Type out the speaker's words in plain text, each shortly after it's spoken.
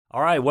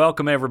All right,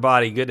 welcome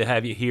everybody. Good to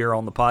have you here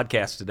on the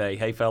podcast today.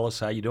 Hey fellas,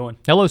 how you doing?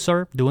 Hello,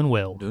 sir. Doing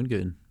well. Doing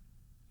good.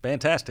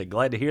 Fantastic.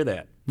 Glad to hear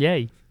that.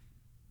 Yay.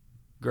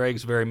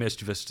 Greg's very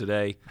mischievous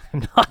today.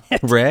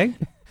 Greg?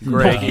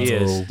 Greg No.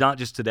 is, not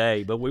just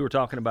today, but we were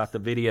talking about the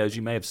videos.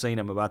 You may have seen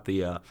them about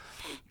the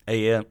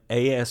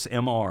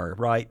ASMR,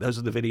 right? Those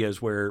are the videos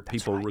where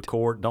people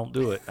record. Don't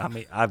do it. I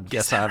mean, I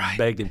guess I've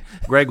begged him.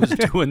 Greg was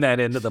doing that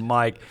into the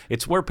mic.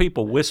 It's where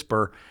people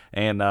whisper,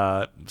 and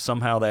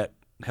somehow that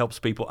helps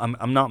people.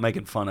 I'm not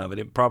making fun of it.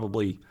 It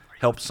probably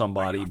helps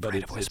somebody, but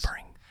it's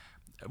whispering.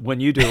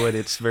 When you do it,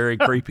 it's very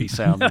creepy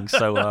sounding.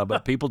 So,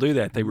 but people do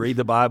that. They read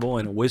the Bible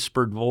in a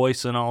whispered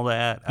voice and all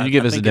that. Can you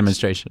give us a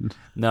demonstration?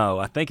 No,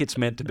 I think it's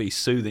meant to be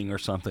soothing or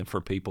something for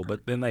people.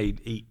 But then they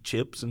eat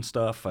chips and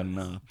stuff and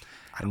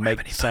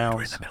make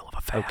sounds. In the middle of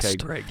a fast. Okay,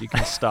 Greg, you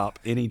can stop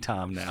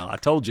anytime now. I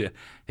told you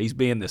he's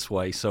being this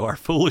way. So our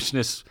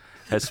foolishness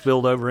has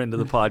spilled over into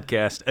the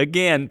podcast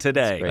again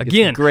today. It's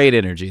Again. great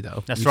energy,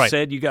 though. That's You right.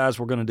 said you guys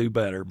were going to do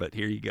better, but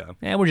here you go.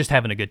 And we're just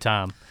having a good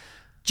time.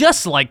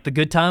 Just like the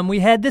good time we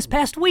had this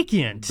past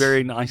weekend.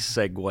 Very nice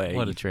segue.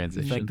 What a You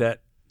transition. think that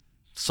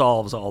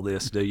solves all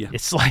this, do you?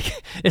 It's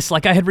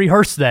like I had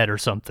rehearsed that or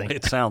something.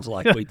 It sounds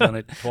like we've done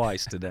it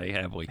twice today,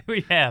 have we?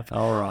 We have.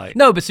 All right.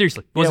 No, but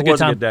seriously, it was Yeah, a it good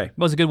was a time. good day. It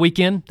was a good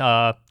weekend.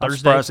 I'm Thursday,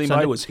 surprised anybody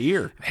Sunday. was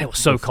here. Man, it was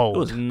so It cold.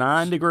 was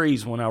 9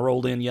 degrees when I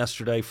rolled in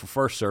yesterday for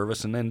first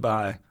service, and then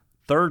by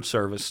third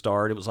service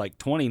start, it was like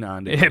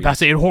 29 degrees. I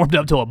say it warmed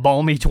up to a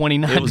balmy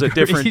 29 It was a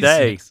degrees. different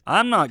day.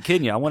 I'm not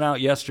kidding you. I went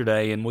out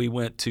yesterday, and we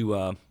went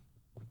to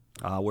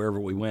wherever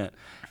we went,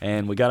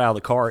 and we got out of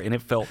the car, and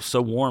it felt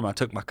so warm. I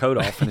took my coat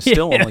off, and it's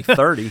still only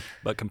 30,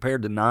 but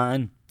compared to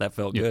 9, that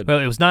felt good. Well,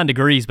 it was 9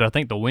 degrees, but I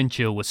think the wind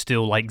chill was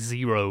still like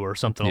 0 or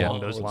something Yeah.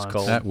 along those Oh, it was lines.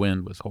 cold. That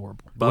wind was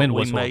horrible. But wind we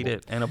was made horrible.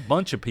 it, and a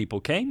bunch of people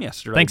came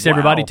yesterday. Thanks Wow.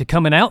 everybody to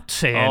coming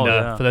out, and Oh,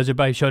 yeah. for those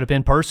everybody who showed up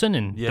in person,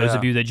 and those Yeah.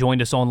 of you that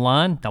joined us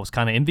online. I was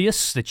kind of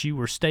envious that you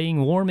were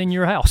staying warm in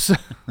your house.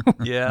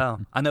 Yeah,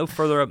 I know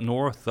further up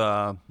north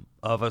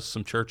of us,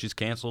 some churches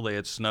canceled. They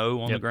had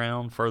snow on the Yep.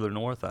 ground further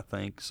north, I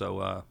think.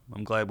 So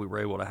I'm glad we were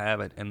able to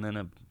have it, and then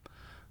a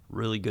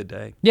really good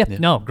day. Yeah,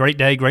 no, great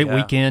day, great Yeah.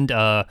 weekend.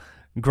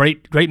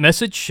 Great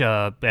message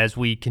as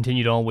we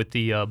continued on with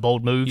the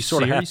Bold Moves You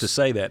sort of series. have to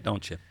say that,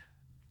 don't you?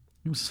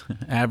 It was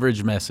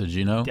average message,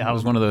 you know? Yeah, It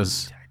was one of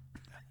those.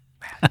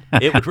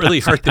 It would really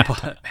hurt the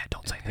pod. Man,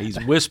 don't say that. He's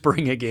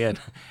whispering again.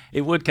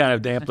 It would kind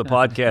of damp the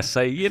podcast.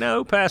 Say,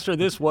 Pastor,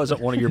 this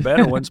wasn't one of your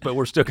better ones, but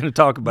we're still going to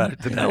talk about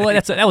it today. Well,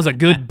 that was a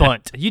good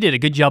bunt. You did a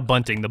good job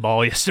bunting the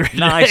ball yesterday.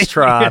 Nice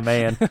try,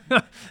 man.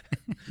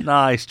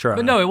 Nice try.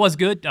 But no, it was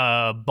good.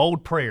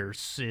 Bold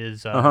prayers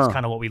is Uh-huh.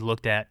 kind of what we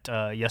looked at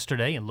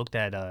yesterday, and looked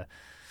at a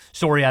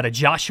story out of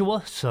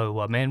Joshua.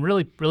 So, man,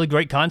 really, really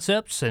great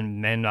concepts,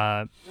 and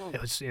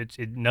it's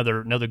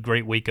another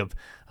great week of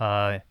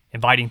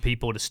inviting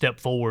people to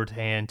step forward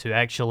and to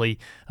actually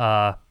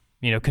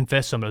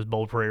confess some of those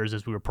bold prayers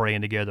as we were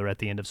praying together at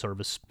the end of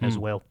service as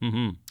well.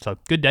 Mm-hmm. So,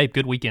 good day,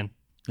 good weekend.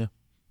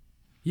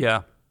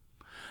 Yeah.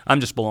 I'm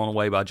just blown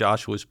away by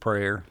Joshua's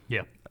prayer.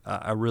 Yeah.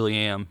 I really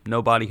am.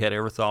 Nobody had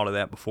ever thought of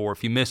that before.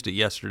 If you missed it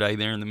yesterday,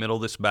 they're in the middle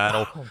of this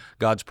battle.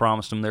 God's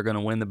promised them they're going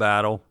to win the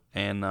battle,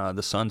 and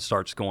the sun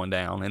starts going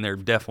down, and they're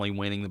definitely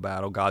winning the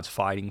battle. God's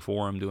fighting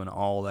for them, doing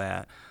all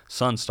that.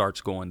 Sun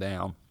starts going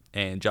down,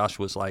 and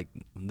Joshua's like,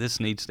 this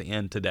needs to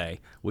end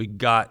today. We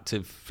got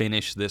to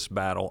finish this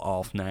battle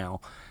off now.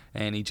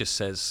 And he just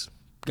says,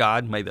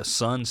 God, may the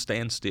sun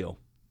stand still.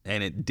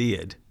 And it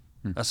did.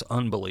 That's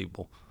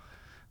unbelievable.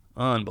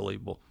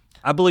 Unbelievable.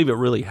 I believe it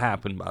really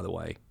happened, by the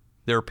way.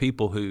 There are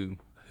people who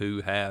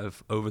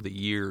have, over the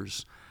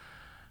years,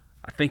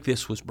 I think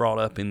this was brought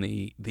up in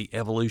the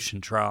evolution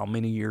trial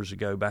many years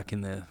ago, back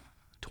in the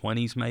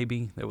 20s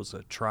maybe. There was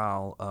a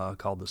trial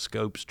called the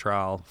Scopes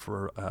trial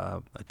for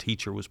a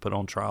teacher was put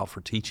on trial for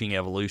teaching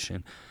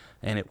evolution.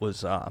 And it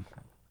was, I'm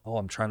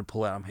trying to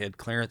pull out of my head.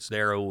 Clarence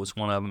Darrow was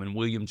one of them, and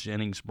William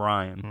Jennings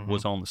Bryan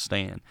was on the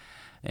stand.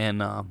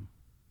 And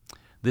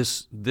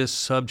this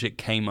subject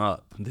came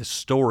up, this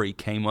story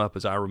came up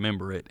as I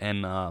remember it,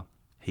 and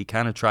he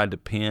kind of tried to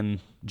pin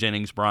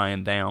Jennings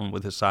Bryan down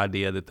with this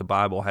idea that the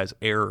Bible has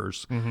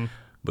errors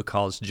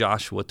because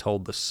Joshua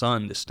told the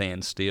sun to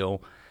stand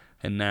still,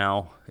 and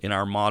now in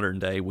our modern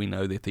day we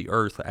know that the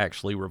earth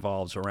actually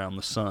revolves around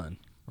the sun.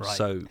 Right.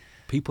 So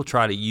people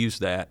try to use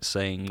that,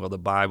 saying, well, the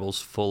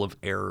Bible's full of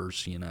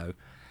errors,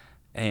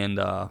 and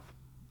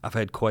I've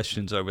had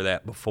questions over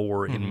that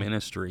before in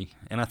ministry,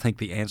 and I think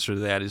the answer to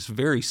that is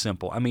very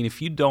simple. I mean,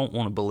 if you don't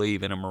want to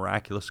believe in a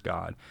miraculous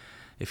God,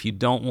 if you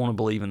don't want to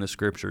believe in the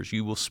Scriptures,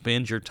 you will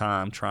spend your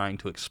time trying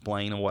to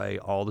explain away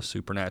all the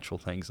supernatural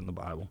things in the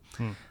Bible.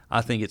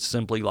 I think it's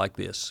simply like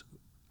this.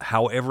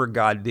 However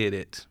God did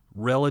it,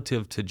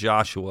 relative to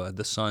Joshua,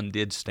 the sun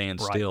did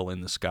stand still in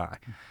the sky.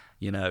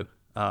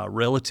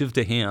 Relative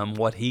to him,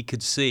 what he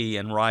could see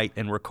and write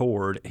and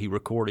record, he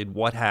recorded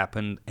what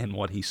happened and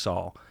what he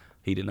saw.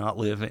 He did not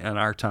live in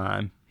our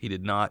time. He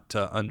did not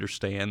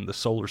understand the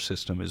solar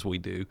system as we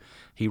do.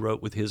 He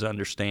wrote with his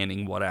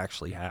understanding what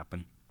actually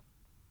happened.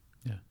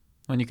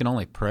 When you can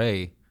only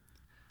pray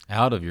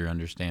out of your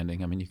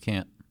understanding. I mean, you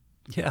can't.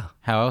 Yeah.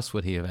 How else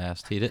would he have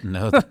asked? He didn't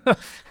know that.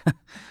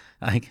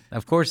 Like,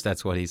 of course,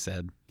 that's what he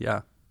said.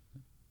 Yeah.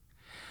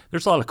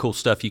 There's a lot of cool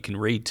stuff you can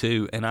read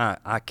too, and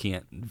I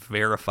can't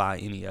verify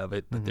any of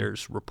it, but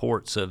there's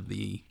reports of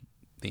the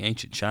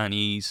ancient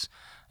Chinese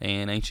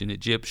and ancient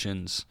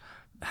Egyptians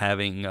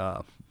having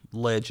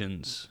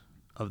legends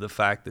of the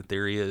fact that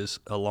there is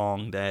a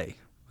long day,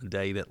 a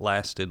day that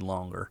lasted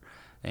longer.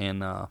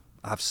 And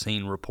I've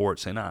seen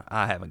reports, and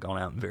I haven't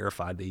gone out and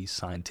verified these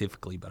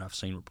scientifically, but I've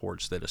seen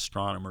reports that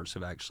astronomers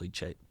have actually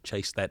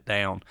chased that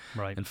down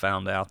Right. and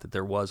found out that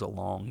there was a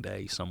long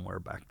day somewhere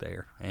back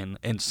there.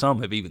 And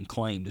some have even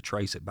claimed to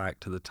trace it back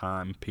to the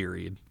time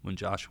period when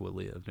Joshua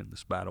lived and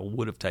this battle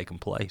would have taken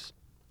place.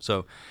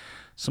 So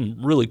some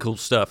really cool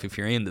stuff if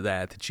you're into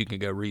that you can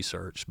go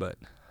research, but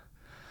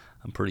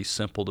I'm pretty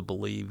simple to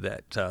believe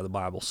that the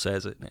Bible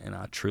says it, and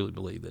I truly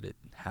believe that it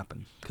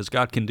happened. Because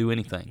God can do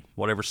anything,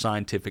 whatever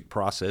scientific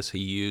process he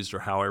used or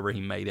however he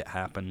made it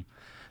happen.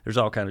 There's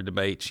all kind of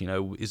debates,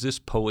 is this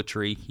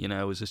poetry?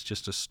 Is this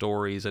just a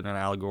story? Is it an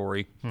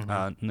allegory?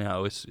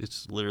 No,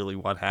 it's literally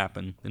what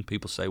happened. And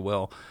people say,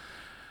 well,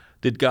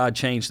 did God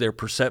change their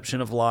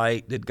perception of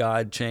light? Did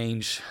God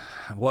change,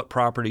 what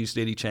properties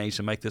did he change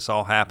to make this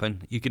all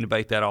happen? You can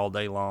debate that all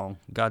day long.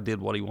 God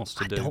did what he wants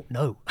to do. Don't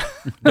know.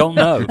 Don't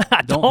know.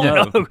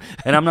 don't know.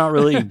 And I'm not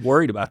really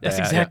worried about that.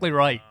 That's exactly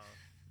right.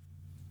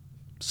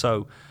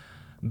 So,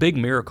 big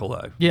miracle,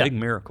 though. Yeah. Big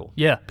miracle.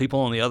 Yeah. People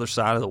on the other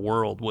side of the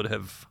world would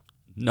have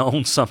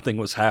known something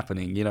was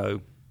happening,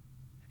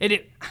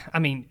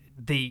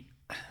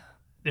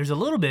 There's a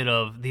little bit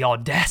of the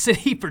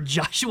audacity for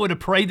Joshua to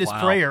pray this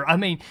Wow. prayer.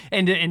 And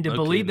to No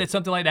believe kidding. that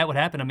something like that would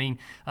happen.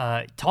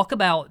 Talk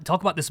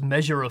about this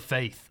measure of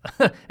faith,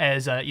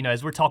 as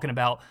we're talking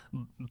about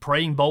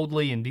praying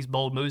boldly and these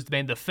bold moves.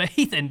 Man, the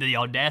faith and the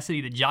audacity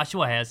that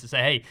Joshua has to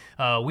say,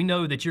 "Hey, we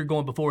know that you're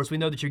going before us. We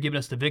know that you're giving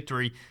us the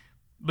victory."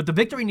 But the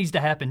victory needs to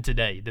happen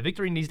today. The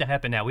victory needs to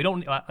happen now. We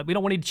don't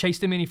want to chase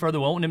them any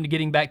further. We want them to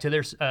getting back to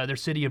their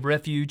city of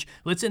refuge.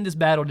 Let's end this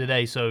battle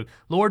today. So,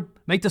 Lord,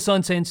 make the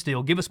sun stand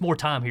still. Give us more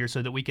time here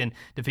so that we can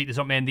defeat this.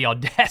 Man, the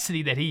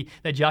audacity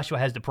that Joshua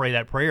has to pray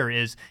that prayer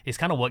is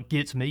kind of what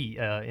gets me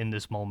in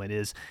this moment.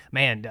 Is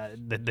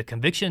the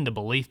conviction, the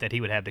belief that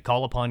he would have to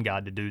call upon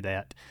God to do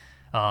that.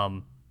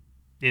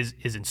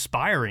 Is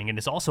inspiring, and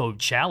it's also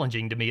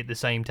challenging to me at the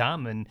same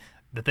time. And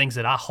the things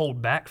that I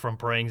hold back from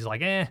praying is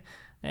like,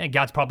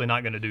 God's probably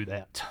not going to do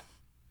that.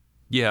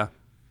 Yeah.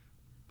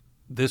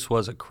 This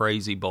was a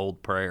crazy,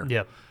 bold prayer.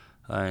 Yeah.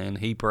 And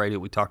he prayed it,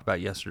 we talked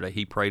about yesterday,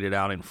 he prayed it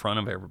out in front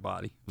of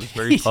everybody. It was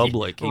very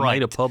public. He Right.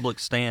 made a public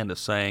stand of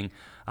saying,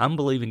 I'm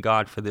believing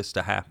God for this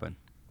to happen.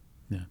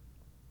 Yeah.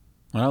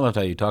 Well, I loved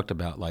how you talked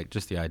about like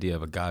just the idea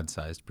of a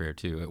God-sized prayer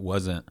too. It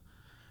wasn't.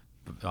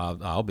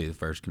 I'll be the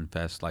first to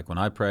confess. Like when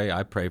I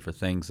pray for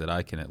things that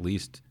I can at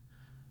least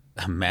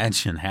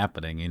imagine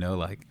happening.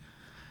 Like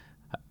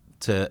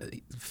to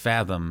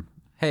fathom.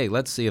 Hey,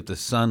 let's see if the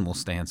sun will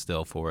stand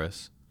still for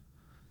us.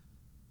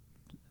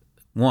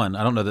 One,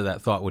 I don't know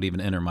that thought would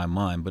even enter my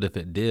mind, but if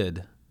it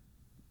did,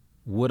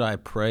 would I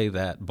pray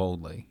that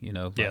boldly?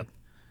 Yeah.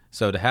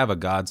 So to have a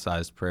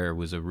God-sized prayer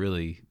was a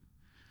really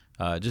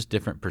just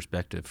different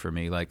perspective for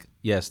me. Like,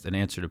 yes, an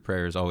answer to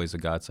prayer is always a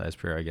God-sized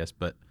prayer, I guess,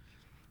 but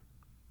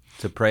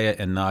to pray it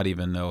and not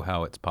even know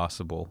how it's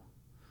possible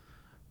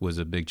was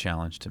a big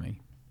challenge to me.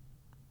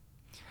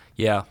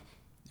 Yeah.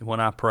 When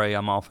I pray,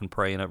 I'm often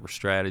praying over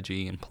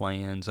strategy and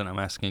plans, and I'm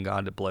asking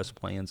God to bless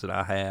plans that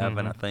I have.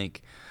 And I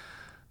think,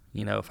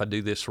 if I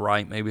do this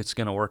right, maybe it's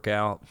going to work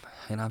out.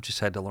 And I've just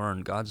had to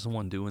learn God's the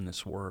one doing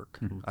this work.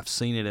 I've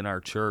seen it in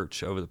our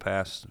church over the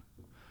past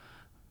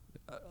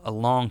a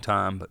long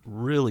time, but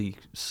really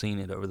seen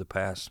it over the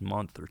past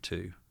month or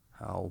two,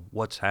 how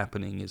what's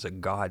happening is a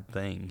God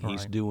thing.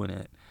 He's Right. doing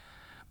it.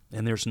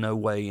 And there's no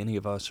way any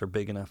of us are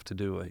big enough to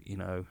do it,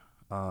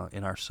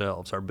 in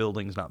ourselves. Our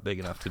building's not big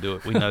enough to do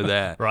it. We know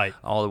that. Right.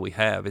 All that we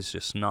have is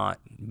just not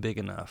big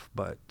enough,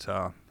 but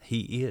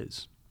he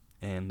is.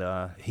 And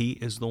he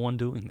is the one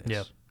doing this.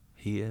 Yep.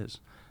 He is.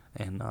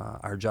 And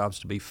our job's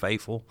to be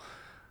faithful,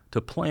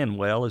 to plan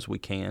well as we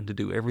can, to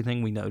do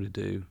everything we know to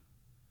do,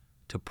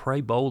 to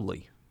pray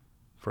boldly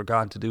for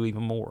God to do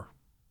even more.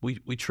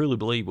 We truly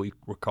believe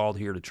we're called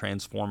here to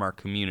transform our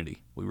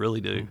community. We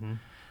really do. Mm-hmm.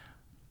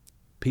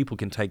 People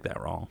can take that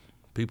wrong.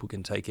 People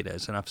can take it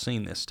as, and I've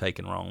seen this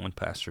taken wrong when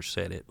pastors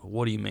said it.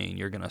 What do you mean?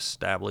 You're going to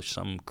establish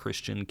some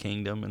Christian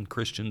kingdom and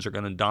Christians are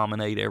going to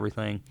dominate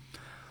everything?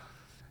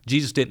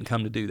 Jesus didn't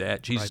come to do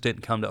that. Jesus Right.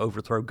 didn't come to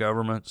overthrow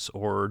governments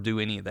or do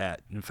any of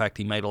that. In fact,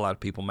 he made a lot of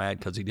people mad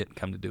because he didn't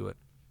come to do it.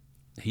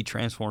 He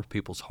transformed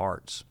people's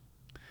hearts,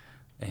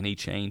 and he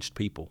changed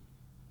people,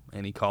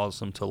 and he caused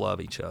them to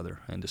love each other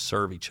and to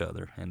serve each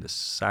other and to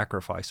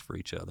sacrifice for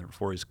each other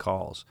for his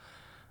cause.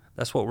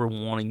 That's what we're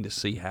wanting to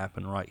see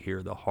happen right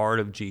here, the heart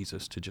of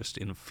Jesus to just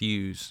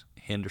infuse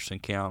Henderson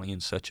County in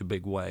such a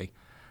big way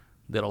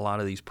that a lot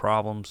of these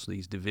problems,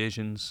 these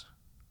divisions,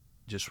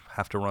 just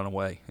have to run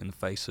away in the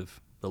face of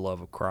the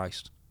love of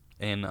Christ.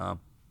 And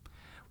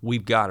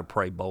we've got to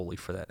pray boldly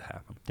for that to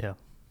happen. Yeah.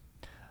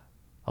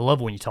 I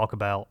love when you talk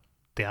about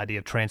the idea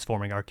of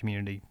transforming our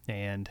community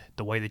and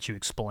the way that you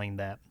explain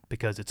that,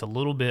 because it's a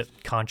little bit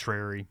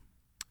contrary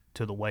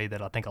to the way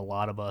that I think a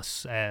lot of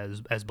us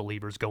as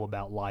believers go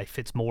about life.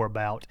 It's more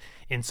about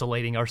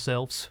insulating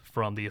ourselves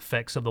from the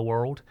effects of the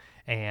world,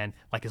 and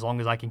like as long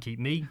as I can keep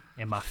me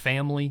and my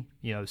family,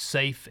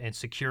 safe and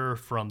secure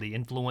from the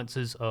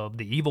influences of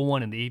the evil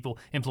one and the evil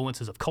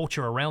influences of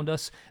culture around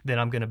us, then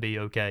I'm going to be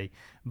okay.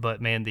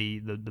 But man,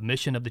 the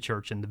mission of the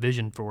church and the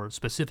vision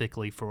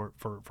specifically for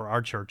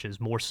our church is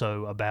more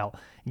so about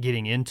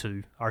getting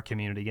into our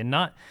community and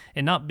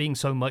not being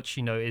so much,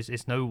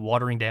 it's no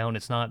watering down,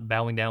 it's not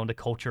bowing down to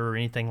culture or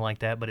anything like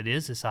that, but it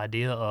is this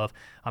idea of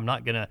I'm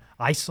not going to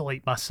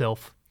isolate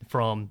myself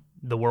from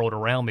the world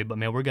around me, but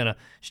man, we're going to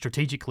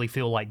strategically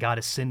feel like God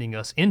is sending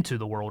us into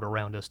the world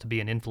around us to be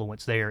an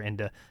influence there and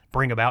to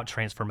bring about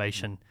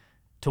transformation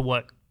to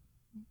what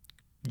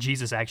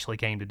Jesus actually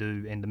came to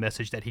do and the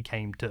message that he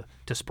came to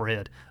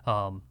spread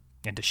and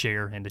to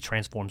share and to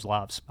transform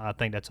lives. I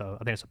think that's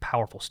a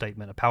powerful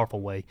statement, a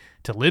powerful way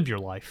to live your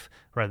life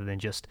rather than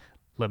just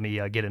let me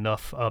get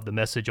enough of the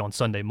message on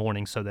Sunday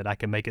morning so that I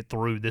can make it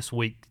through this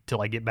week till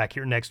I get back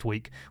here next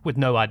week with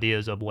no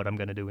ideas of what I'm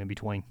going to do in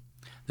between.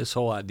 This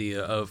whole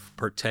idea of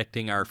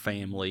protecting our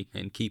family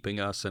and keeping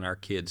us and our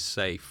kids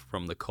safe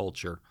from the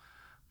culture,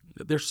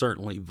 there's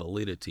certainly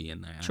validity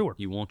in that. Sure.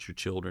 You want your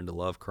children to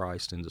love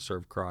Christ and to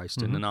serve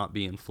Christ and to not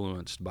be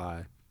influenced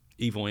by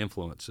evil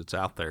influence that's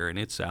out there, and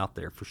it's out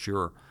there for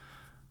sure.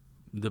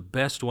 The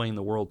best way in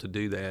the world to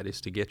do that is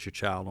to get your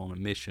child on a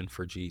mission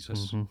for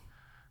Jesus.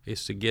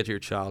 Is to get your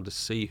child to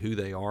see who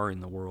they are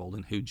in the world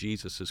and who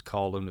Jesus has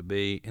called them to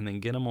be, and then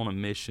get them on a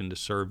mission to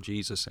serve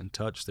Jesus and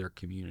touch their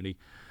community.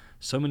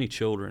 So many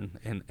children,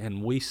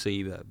 and we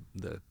see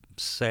the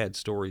sad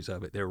stories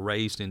of it. They're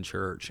raised in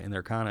church, and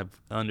they're kind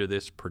of under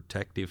this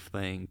protective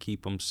thing,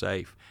 keep them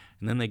safe.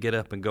 And then they get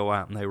up and go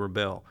out and they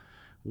rebel.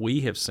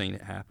 We have seen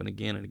it happen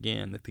again and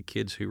again, that the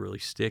kids who really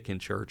stick in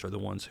church are the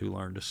ones who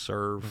learn to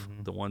serve,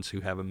 the ones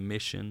who have a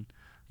mission.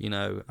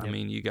 I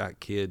mean, you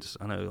got kids,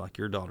 I know like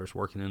your daughter's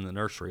working in the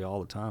nursery all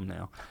the time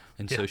now,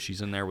 and so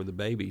she's in there with the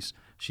babies.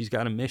 She's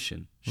got a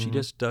mission. She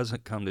just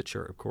doesn't come to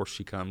church. Of course,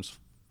 she comes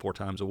 4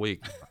 times a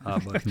week,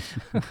 but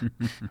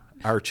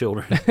our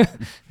children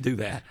do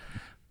that.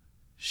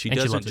 She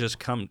doesn't just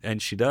come,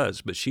 and she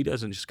does, but she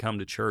doesn't just come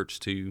to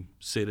church to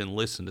sit and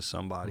listen to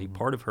somebody.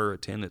 Part of her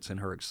attendance and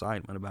her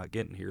excitement about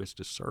getting here is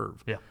to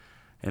serve. Yeah.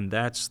 And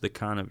that's the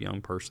kind of young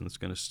person that's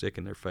going to stick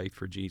in their faith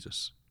for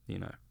Jesus,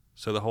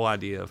 So the whole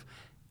idea of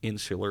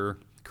insular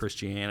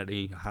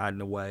Christianity,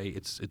 hiding away,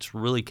 it's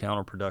really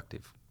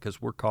counterproductive, because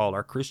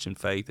our Christian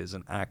faith is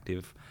an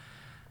active,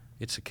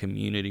 it's a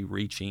community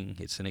reaching,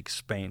 it's an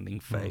expanding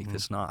faith.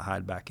 It's not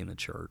hide back in the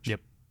church. Yep.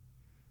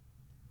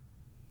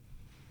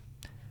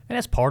 And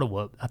that's part of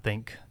what I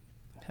think,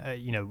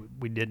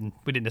 we didn't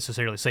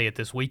necessarily say it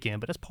this weekend,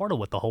 but that's part of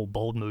what the whole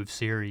Bold Move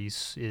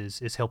series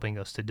is helping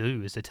us to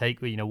do, is to take,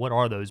 what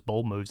are those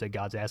bold moves that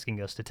God's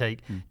asking us to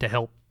take to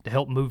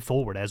help move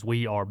forward as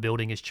we are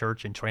building his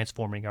church and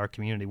transforming our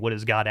community. What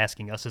is God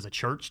asking us as a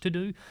church to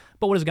do?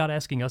 But what is God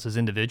asking us as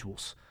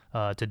individuals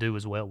to do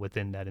as well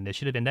within that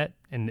initiative?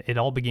 And it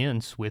all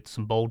begins with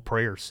some bold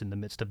prayers in the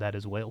midst of that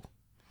as well.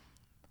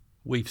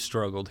 We've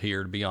struggled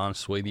here, to be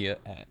honest with you,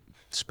 at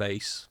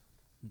space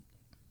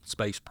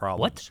problems.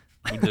 What?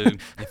 We do.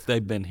 If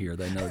they've been here,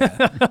 they know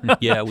that.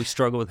 Yeah, we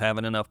struggle with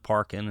having enough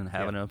parking and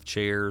having enough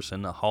chairs,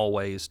 and the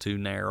hallway is too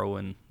narrow,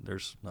 and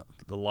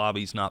the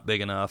lobby's not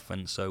big enough,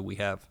 and so we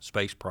have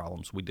space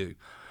problems. We do.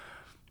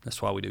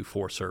 That's why we do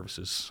 4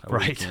 services a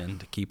weekend,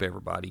 to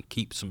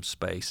keep some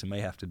space, and may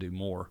have to do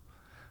more.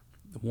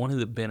 One of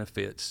the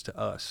benefits to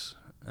us,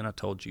 and I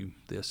told you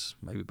this,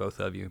 maybe both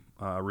of you,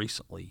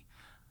 recently,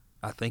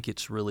 I think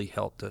it's really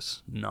helped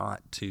us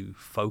not to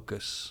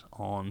focus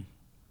on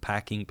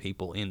packing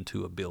people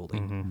into a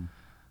building,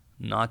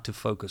 not to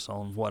focus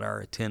on what our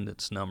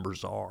attendance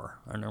numbers are.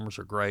 Our numbers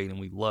are great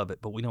and we love it,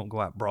 but we don't go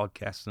out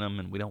broadcasting them,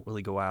 and we don't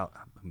really go out,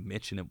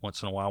 mention it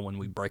once in a while when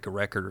we break a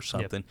record or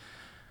something.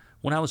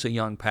 When I was a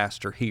young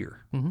pastor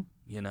here,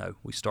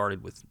 we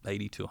started with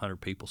 80 to 100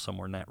 people,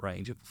 somewhere in that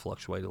range. It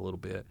fluctuated a little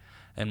bit,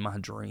 and my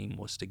dream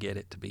was to get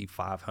it to be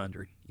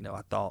 500.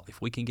 I thought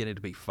if we can get it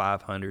to be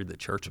 500, the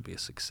church will be a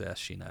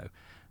success, and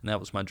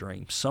that was my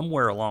dream.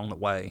 Somewhere along the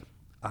way,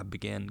 God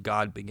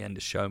began to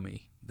show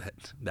me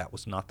that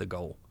was not the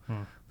goal.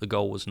 The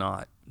goal was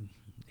not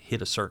hit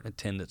a certain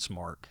attendance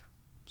mark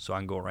so I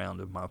can go around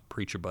to my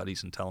preacher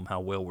buddies and tell them how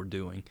well we're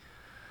doing.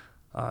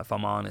 If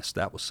I'm honest,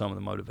 that was some of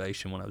the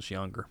motivation when I was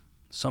younger.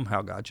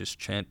 Somehow God just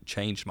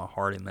changed my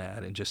heart in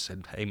that and just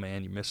said, hey,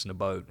 man, you're missing the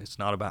boat. It's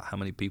not about how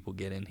many people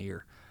get in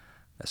here.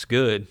 That's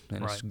good,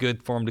 and it's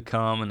good for them to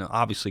come, and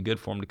obviously good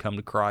for them to come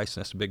to Christ,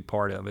 and that's a big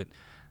part of it.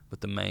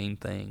 But the main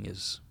thing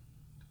is,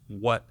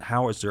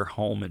 how is their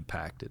home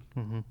impacted?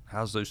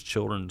 How's those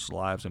children's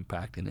lives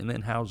impacted? And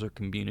then how's their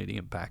community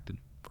impacted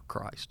for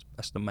Christ?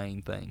 That's the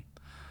main thing.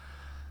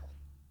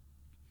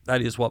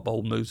 That is what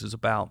Bold Moves is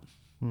about.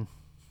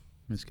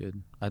 That's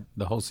good.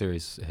 The whole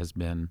series has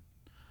been,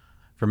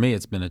 for me,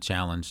 it's been a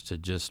challenge to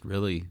just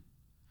really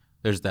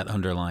there's that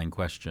underlying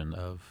question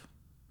of,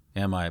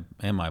 am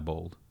I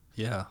bold?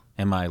 Yeah.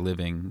 Am I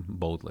living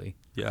boldly?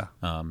 Yeah.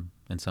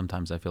 And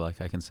sometimes I feel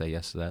like I can say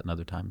yes to that, and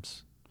other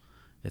times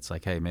it's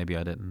like, hey, maybe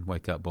I didn't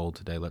wake up bold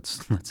today.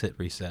 Let's hit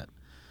reset.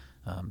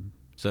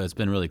 So it's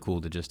been really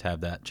cool to just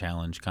have that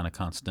challenge kind of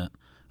constant.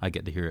 I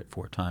get to hear it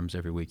 4 times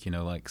every week,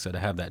 so to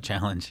have that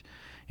challenge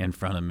in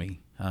front of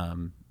me,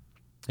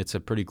 it's a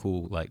pretty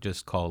cool,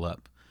 just call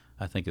up,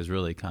 I think is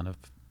really kind of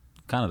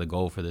the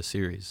goal for this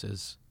series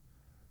is,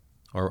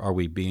 are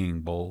we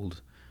being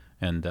bold?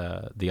 And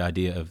the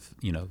idea of,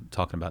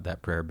 talking about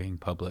that prayer being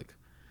public,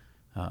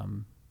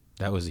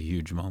 that was a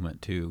huge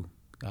moment too.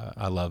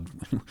 I loved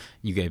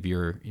you gave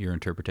your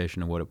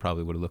interpretation of what it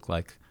probably would have looked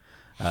like.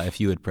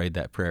 If you had prayed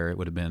that prayer, it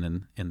would have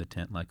been in the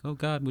tent, like, oh,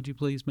 God, would you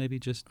please maybe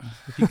just,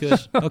 if you could,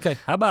 okay.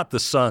 How about the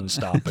sun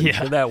stopping?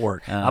 Yeah. Did that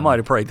work? I might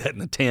have prayed that in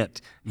the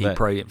tent. He'd But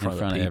pray it in front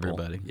of people.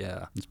 everybody.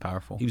 Yeah. It's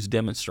powerful. He was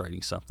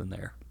demonstrating something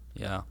there.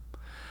 Yeah.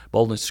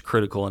 Boldness is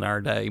critical in our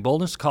day.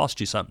 Boldness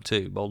costs you something,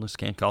 too. Boldness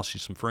can cost you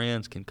some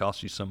friends, can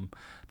cost you some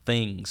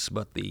things,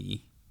 but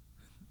the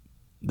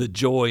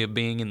joy of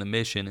being in the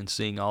mission and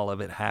seeing all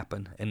of it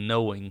happen and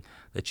knowing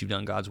that you've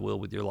done God's will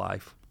with your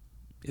life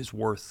is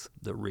worth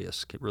the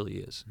risk. It really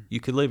is.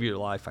 You could live your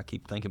life. I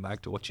keep thinking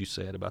back to what you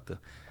said about the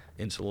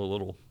insular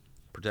little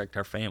protect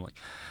our family.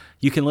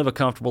 You can live a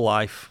comfortable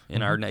life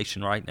in our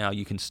nation right now.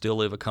 You can still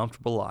live a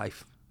comfortable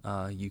life.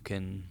 You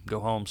can go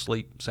home,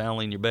 sleep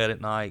soundly in your bed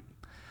at night,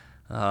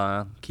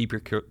 keep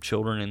your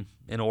children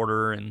in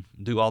order and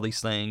do all these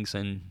things,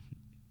 and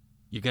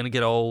you're going to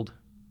get old.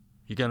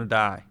 You're going to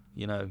die.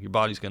 Your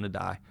body's going to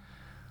die.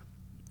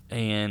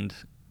 And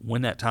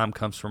when that time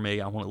comes for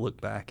me, I want to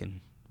look back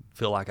and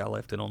feel like I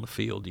left it on the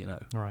field,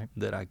 Right.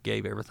 that I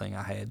gave everything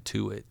I had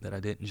to it, that I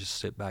didn't just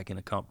sit back in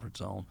a comfort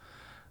zone.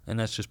 And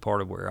that's just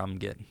part of where I'm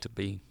getting to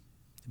be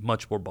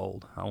much more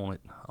bold. I want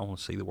to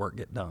see the work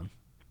get done.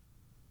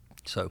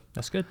 So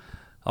That's good.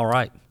 all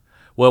right.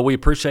 Well, we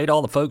appreciate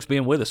all the folks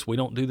being with us. We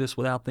don't do this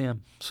without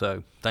them.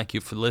 So thank you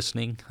for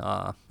listening,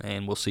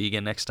 and we'll see you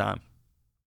again next time.